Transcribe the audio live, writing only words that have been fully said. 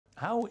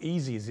How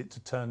easy is it to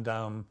turn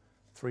down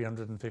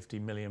 £350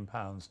 million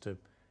to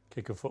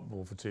kick a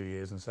football for 2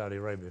 years in Saudi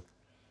Arabia?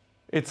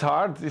 It's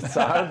hard, it's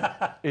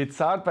hard, it's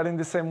hard, but in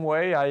the same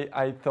way,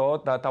 I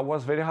thought that I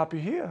was very happy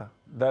here,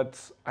 that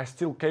I'm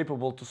still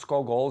capable to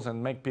score goals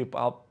and make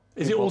people up.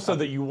 Is it also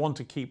that you want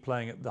to keep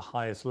playing at the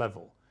highest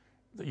level?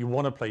 That you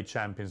want to play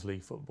Champions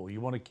League football? You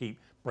want to keep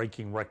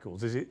breaking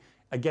records? Is it,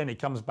 again, it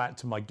comes back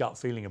to my gut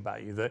feeling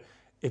about you, that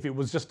if it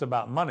was just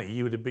about money,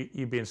 you'd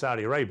be in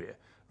Saudi Arabia,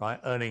 right,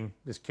 earning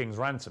this king's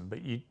ransom, but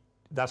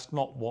that's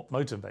not what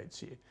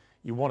motivates you.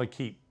 You want to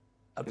keep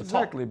at the top.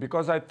 Exactly,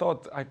 because I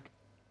thought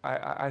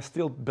I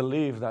still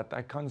believe that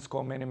I can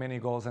score many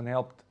goals and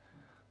help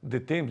the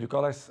team,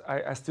 because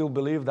I still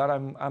believe that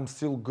I'm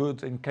still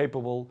good and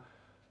capable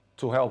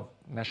to help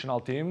national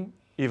team,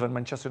 even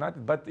Manchester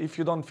United. But if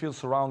you don't feel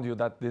surround you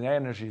that the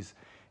energies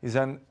is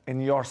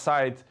in your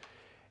side,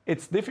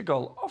 it's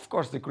difficult. Of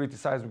course, the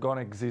criticism is going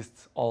to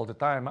exist all the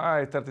time.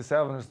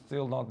 37 is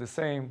still not the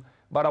same,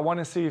 but I want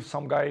to see if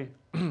some guy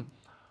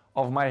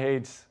of my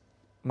age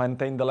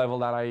maintain the level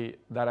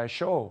that I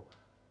show.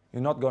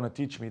 You're not going to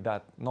teach me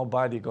that.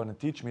 Nobody going to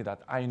teach me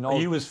that. I know. Are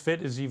you as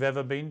fit as you've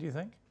ever been, do you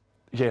think?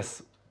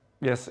 Yes.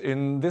 Yes.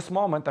 In this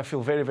moment, I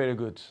feel very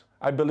good.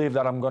 I believe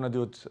that I'm going to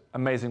do it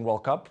amazing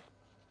World Cup.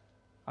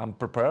 I'm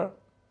prepared,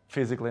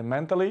 physically and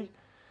mentally.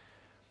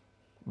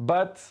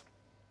 But,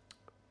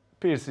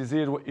 Piers, it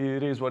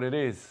is what it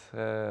is.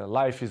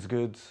 Life is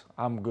good.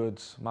 I'm good.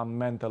 My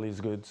mental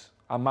is good.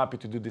 I'm happy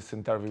to do this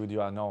interview with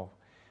you. I know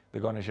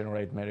they're going to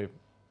generate many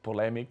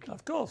polemic.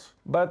 Of course.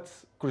 But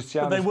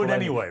Cristiano. But they would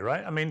anyway,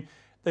 right? I mean,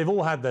 they've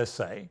all had their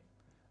say,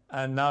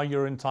 and now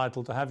you're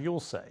entitled to have your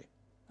say.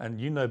 And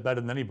you know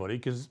better than anybody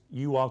because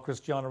you are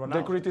Cristiano Ronaldo.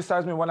 They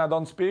criticize me when I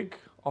don't speak.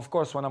 Of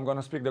course, when I'm going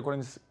to speak, they're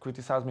going to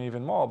criticize me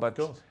even more. But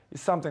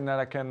it's something that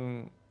I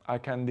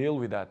can deal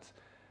with that.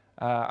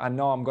 I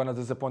know I'm going to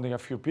disappoint a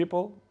few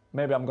people.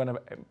 Maybe I'm going to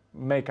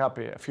make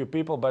happy a few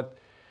people, but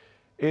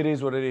it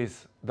is what it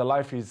is. The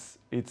life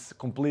it's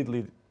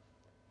completely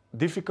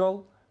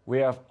difficult. We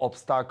have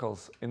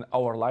obstacles in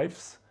our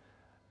lives,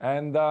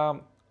 and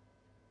I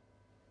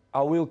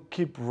will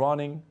keep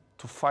running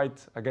to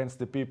fight against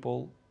the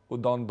people who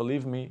don't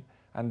believe me,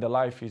 and the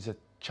life is a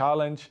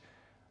challenge,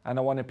 and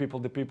I want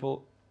the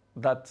people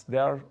that they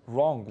are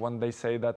wrong when they say that